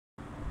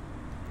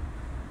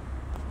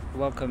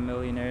Welcome,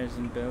 millionaires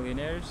and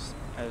billionaires.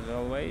 As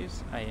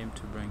always, I aim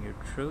to bring you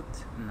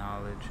truth,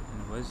 knowledge,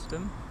 and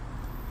wisdom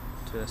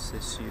to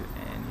assist you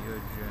in your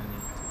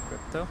journey to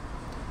crypto.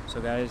 So,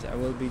 guys, I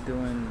will be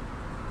doing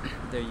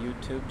the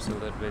YouTubes a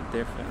little bit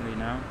differently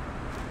now.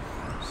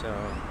 So,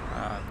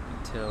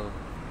 until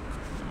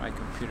my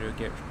computer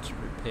gets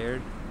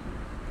repaired,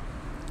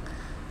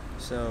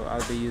 so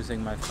I'll be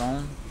using my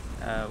phone.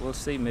 We'll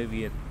see.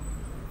 Maybe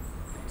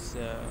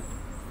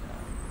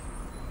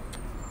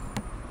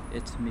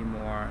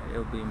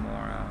it'll be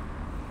more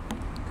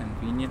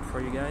convenient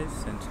for you guys,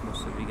 since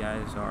most of you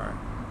guys are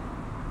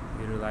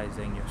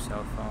utilizing your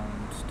cell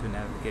phones to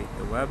navigate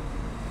the web.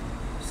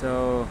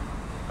 So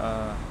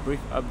brief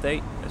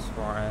update as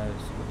far as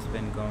what's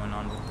been going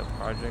on with the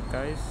project,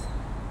 guys.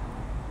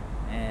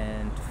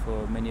 And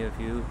for many of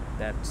you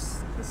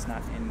that's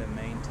not in the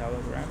main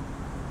Telegram,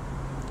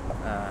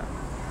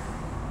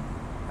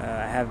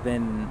 I have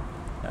been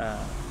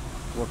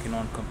working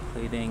on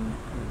completing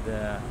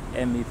the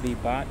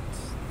MEV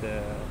bots,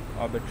 the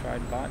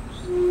Arbitrage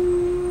bots.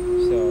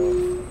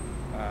 So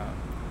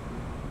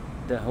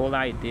the whole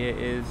idea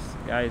is,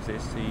 guys,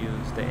 is to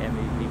use the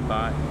MEV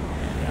bot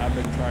and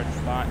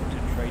Arbitrage bot to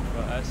trade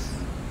for us,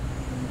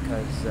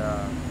 because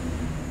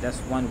that's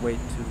one way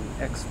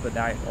to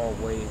expedite our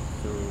way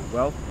through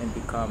wealth and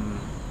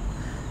become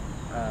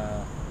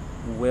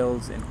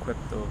whales in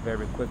crypto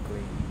very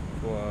quickly.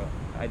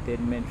 I did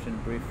mention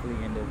briefly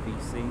in the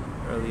VC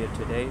earlier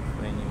today.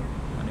 For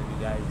one of you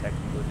guys that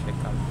can go check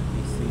out the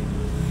VC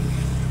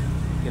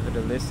and give it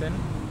a listen.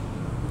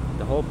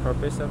 The whole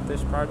purpose of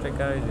this project,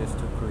 guys, is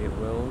to create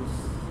whales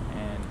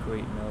and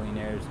create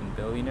millionaires and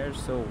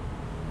billionaires. So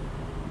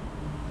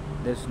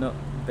there's no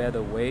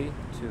better way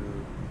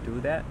to do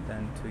that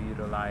than to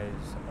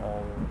utilize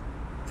all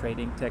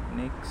trading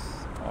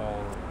techniques,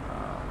 all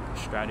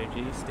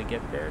strategies to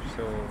get there.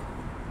 So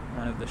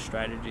one of the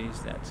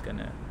strategies that's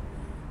gonna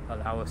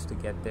allow us to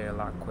get there a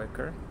lot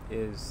quicker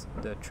is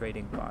the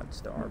trading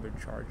bots, the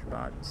Arbitrage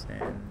bots,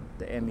 and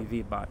the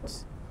MEV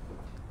bots.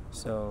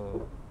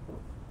 So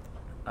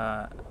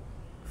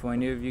for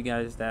any of you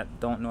guys that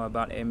don't know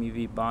about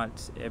MEV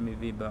bots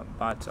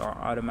are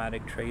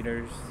automatic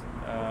traders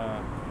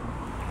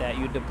that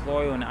you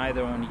deploy on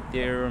either on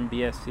Ethereum,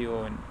 BSC,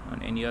 or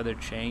on any other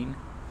chain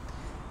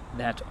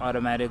that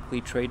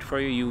automatically trade for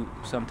you.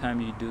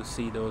 Sometimes you do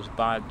see those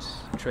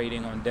bots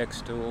trading on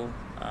Dextool,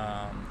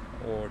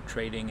 or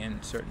trading in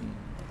certain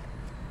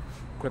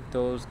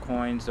cryptos,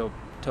 coins, or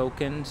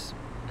tokens.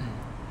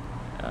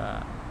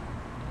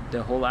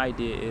 The whole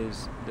idea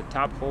is the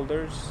top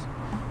holders.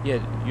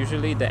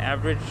 Usually the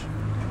average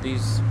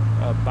these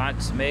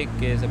bots make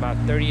is about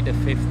 30 to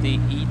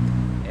 50 ETH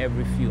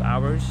every few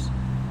hours.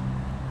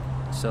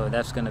 So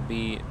that's going to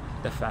be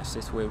the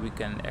fastest way we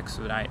can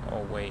expedite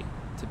our way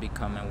to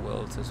becoming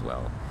whales as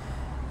well.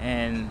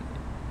 And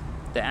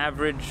the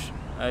average,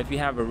 if you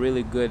have a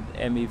really good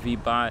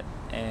MEV bot,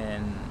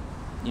 and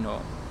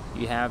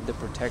you have the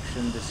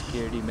protection, the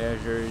security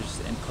measures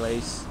in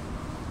place,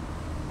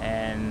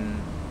 and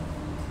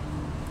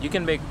you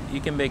can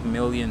make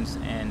millions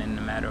and in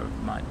a matter of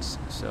months.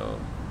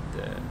 So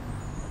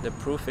the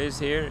proof is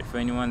here. For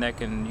anyone that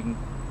you can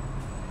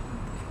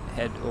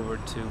head over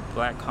to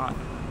Black Hot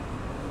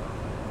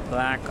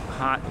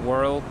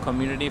World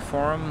Community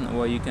Forum,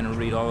 where you can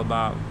read all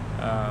about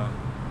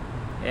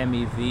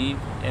MEVs.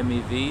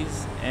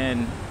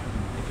 And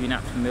if you're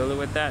not familiar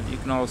with that, you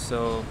can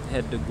also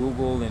head to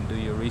Google and do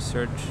your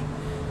research.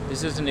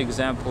 This is an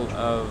example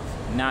of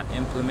not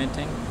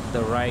implementing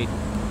the right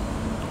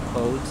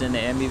codes in the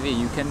MEV.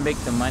 You can make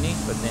the money,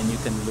 but then you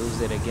can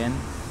lose it again.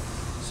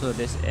 So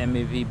this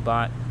MEV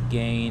bot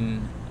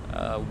gained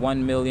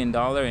 $1 million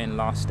and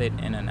lost it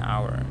in an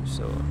hour.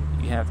 So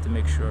you have to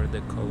make sure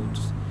the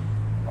codes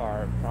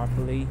are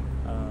properly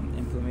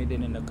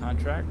implemented in the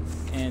contract.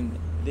 And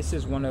this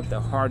is one of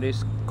the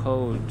hardest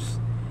codes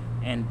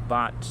and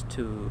bots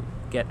to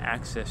get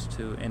access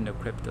to in the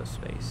crypto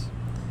space,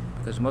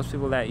 because most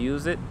people that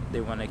use it,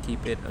 they want to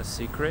keep it a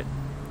secret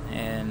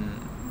and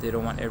they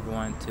don't want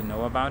everyone to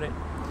know about it.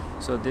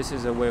 So this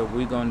is a way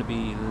we're going to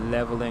be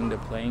leveling the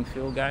playing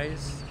field,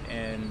 guys,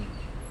 and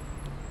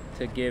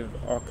to give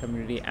our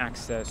community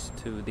access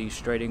to these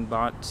trading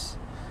bots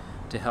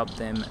to help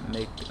them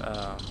make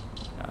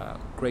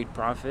great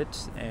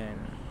profits, and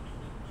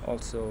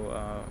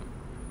also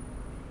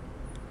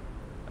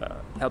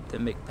help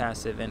them make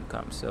passive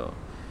income. So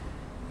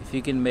if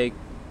you can make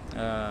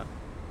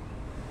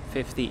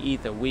 50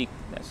 ETH a week,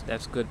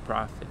 that's good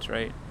profits,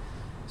 right?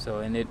 So,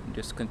 and it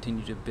just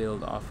continue to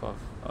build off of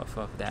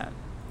that.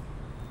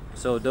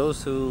 So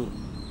those who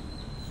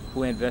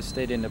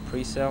invested in the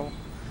pre-sale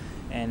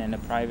and in the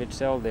private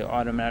sale, they're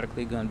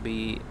automatically going to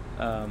be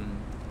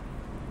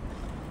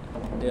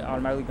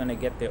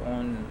get their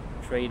own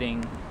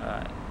trading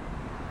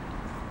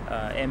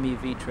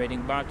MEV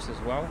trading bots as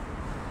well.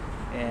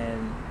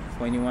 And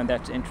for anyone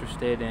that's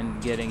interested in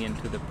getting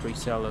into the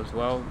pre-sale as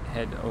well,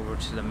 head over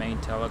to the main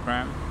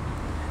Telegram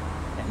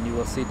and you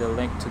will see the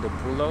link to the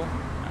Pulo.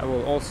 I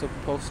will also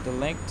post the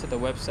link to the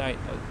website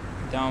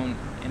down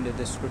in the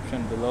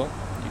description below.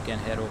 You can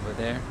head over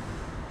there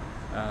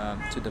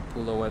to the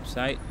Pulo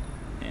website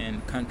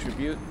and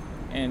contribute.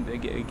 And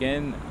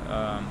again,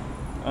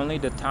 only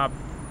the top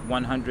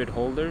 100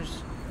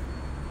 holders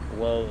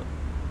will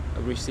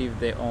receive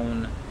their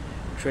own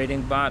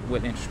trading bot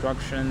with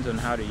instructions on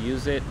how to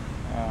use it,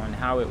 on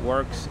how it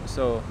works.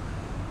 So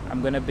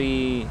I'm gonna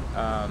be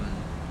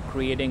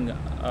creating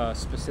a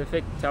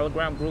specific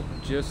Telegram group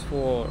just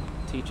for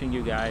teaching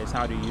you guys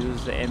how to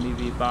use the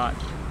MEV bot,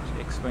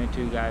 explain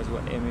to you guys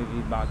what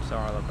MEV bots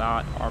are all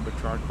about,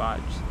 arbitrage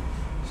bots.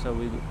 So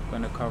we're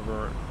gonna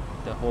cover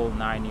the whole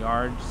 9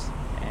 yards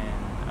and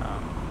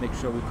make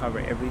sure we cover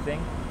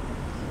everything,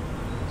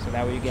 so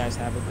that way you guys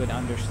have a good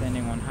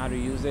understanding on how to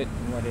use it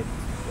and what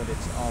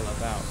it's all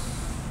about.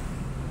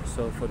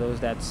 So for those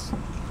that's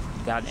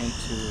got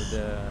into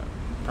the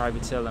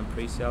private sale and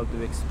pre-sale,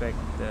 do expect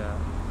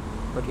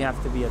but you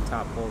have to be a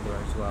top holder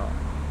as well,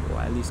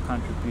 or at least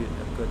contribute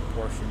a good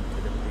portion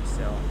to the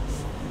pre-sale.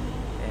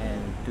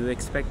 And do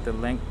expect the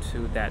link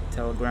to that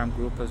Telegram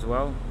group as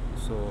well,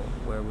 so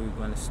where we're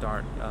going to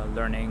start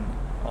learning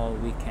all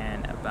we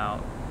can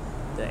about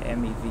the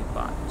MEV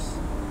bots.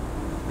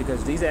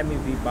 Because these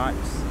MEV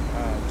bots,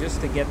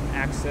 just to get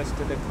access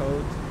to the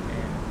code,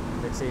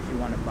 and let's say if you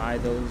want to buy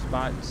those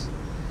bots,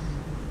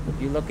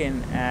 you're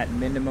looking at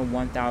minimum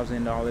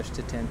 $1,000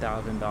 to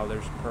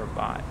 $10,000 per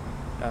bot,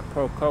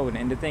 per code.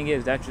 And the thing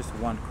is, that's just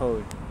one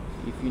code.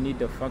 If you need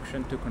the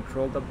function to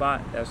control the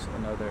bot, that's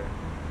another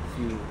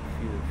few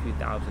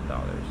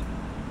 $1,000s.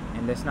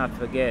 And let's not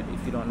forget,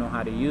 if you don't know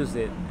how to use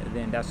it,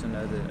 then that's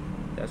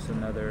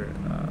another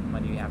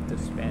money you have to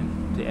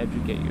spend to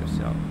educate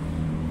yourself,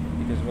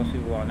 because most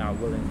people are not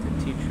willing to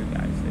teach you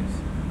guys this.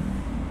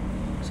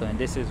 So, and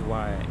this is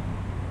why,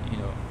 you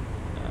know,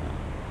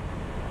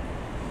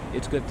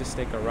 it's good to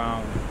stick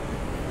around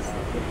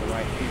with the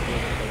right people,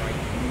 with the right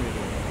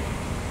community,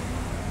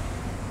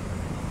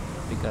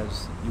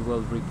 because you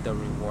will reap the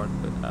reward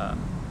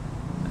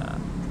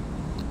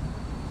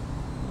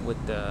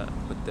with the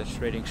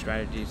trading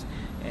strategies.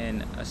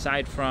 And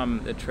aside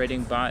from the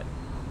trading bot,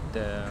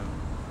 the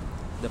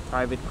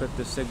private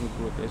crypto signal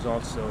group is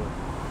also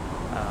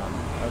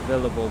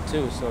available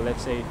too. So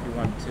let's say if you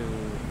want to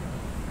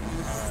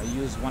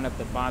use one of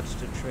the bots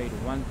to trade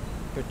one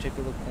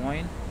particular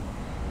coin,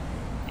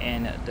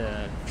 and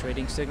the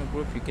trading signal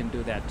group, you can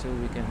do that too.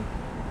 We can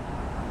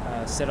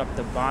set up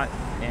the bot,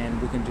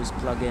 and we can just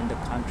plug in the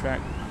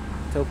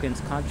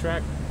tokens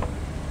contract,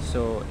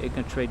 so it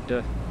can trade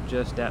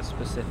just that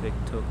specific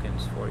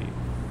tokens for you.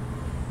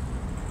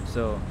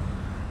 So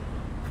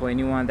for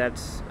anyone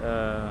that's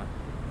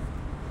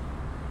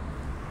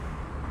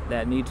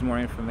that needs more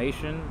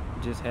information,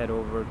 just head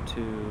over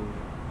to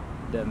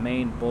the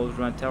main Bulls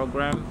Run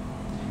Telegram.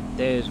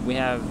 We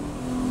have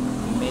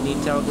many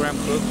Telegram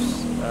groups.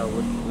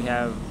 We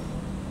have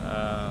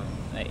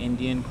an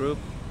Indian group,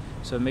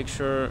 so make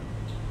sure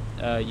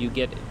you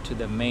get to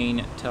the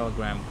main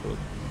Telegram group.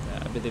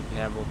 I believe we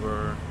have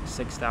over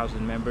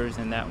 6,000 members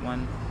in that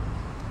one.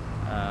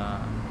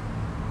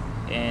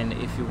 And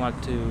if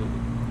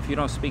you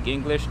don't speak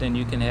English, then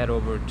you can head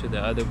over to the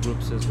other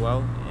groups as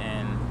well.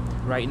 And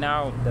right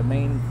now, the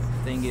main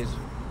thing is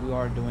we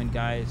are doing,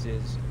 guys,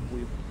 is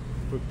we're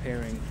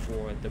preparing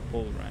for the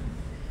bull run,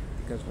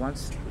 because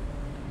once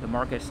the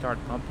market start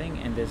pumping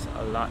and there's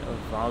a lot of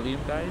volume,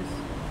 guys,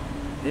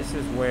 this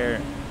is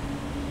where,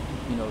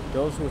 you know,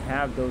 those who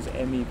have those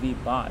MEV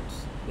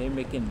bots, they're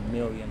making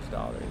millions of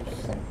dollars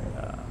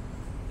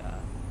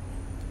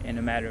in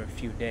a matter of a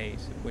few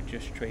days with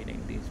just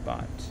trading these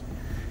bots.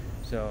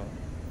 So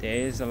there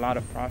is a lot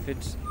of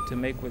profits to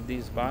make with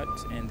these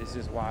bots, and this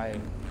is why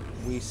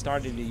we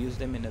started to use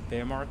them in the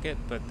bear market,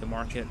 but the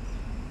market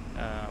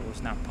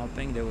was not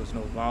pumping, there was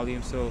no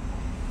volume, so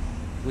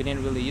we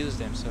didn't really use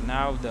them. So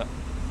now the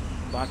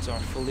bots are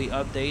fully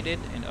updated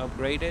and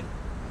upgraded,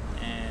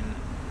 and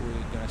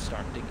we're gonna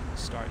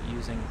start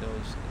using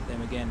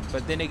them again.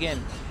 But then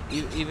again,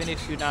 even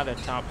if you're not a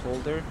top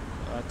holder,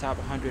 top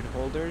 100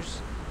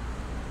 holders,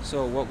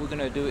 so what we're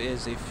gonna do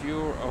is, if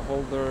you're a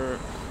holder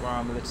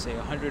from, let's say,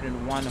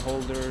 101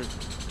 holder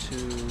to,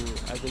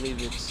 I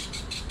believe it's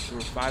through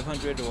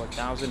 500 or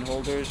 1,000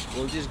 holders,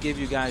 we'll just give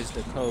you guys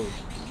the code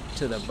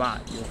to the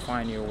bot. You'll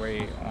find your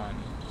way on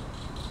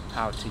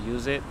how to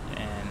use it,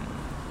 and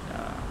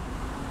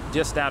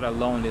just that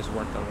alone is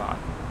worth a lot.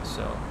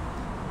 So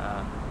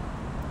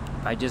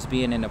by just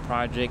being in the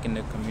project, in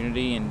the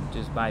community, and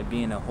just by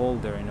being a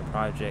holder in the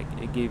project,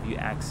 it gives you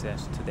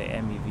access to the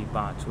MEV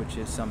bots, which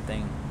is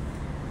something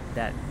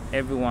that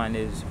everyone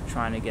is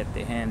trying to get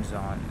their hands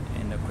on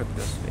in the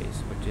crypto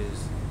space, which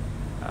is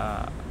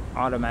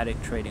automatic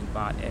trading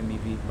bot,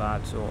 MEV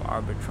bots, or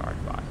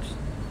arbitrage bots.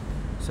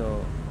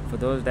 So for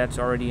those that's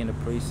already in the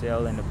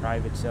pre-sale and the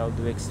private sale,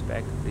 do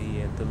expect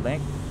the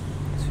link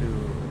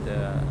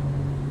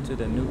to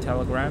the new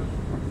Telegram,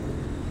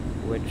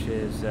 which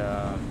is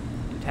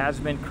it has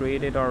been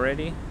created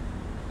already.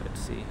 Let's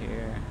see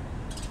here.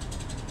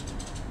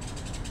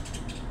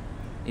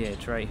 Yeah,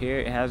 it's right here.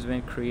 It has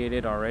been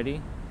created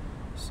already.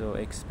 So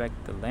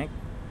expect the link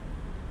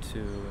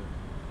to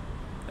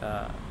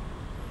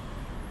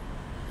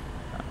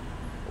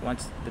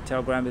once the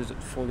Telegram is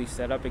fully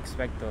set up,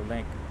 expect a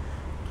link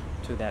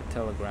to that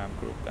Telegram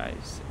group,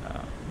 guys,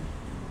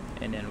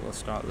 and then we'll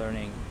start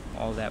learning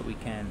all that we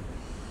can.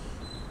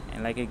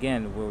 And like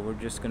again, we're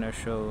just gonna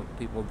show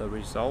people the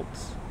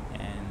results,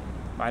 and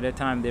by the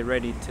time they're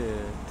ready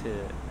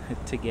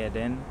to get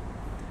in,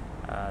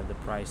 the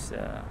price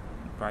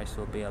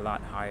will be a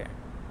lot higher.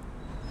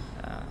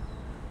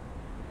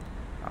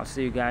 I'll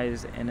see you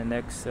guys in the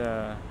next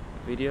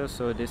video.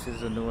 So this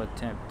is a new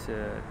attempt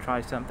to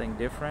try something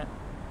different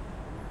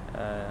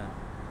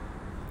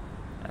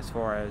as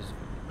far as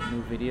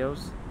new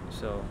videos.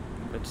 So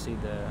let's see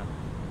the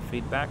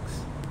feedbacks.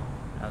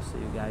 I'll see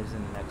you guys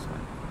in the next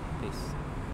one. Peace.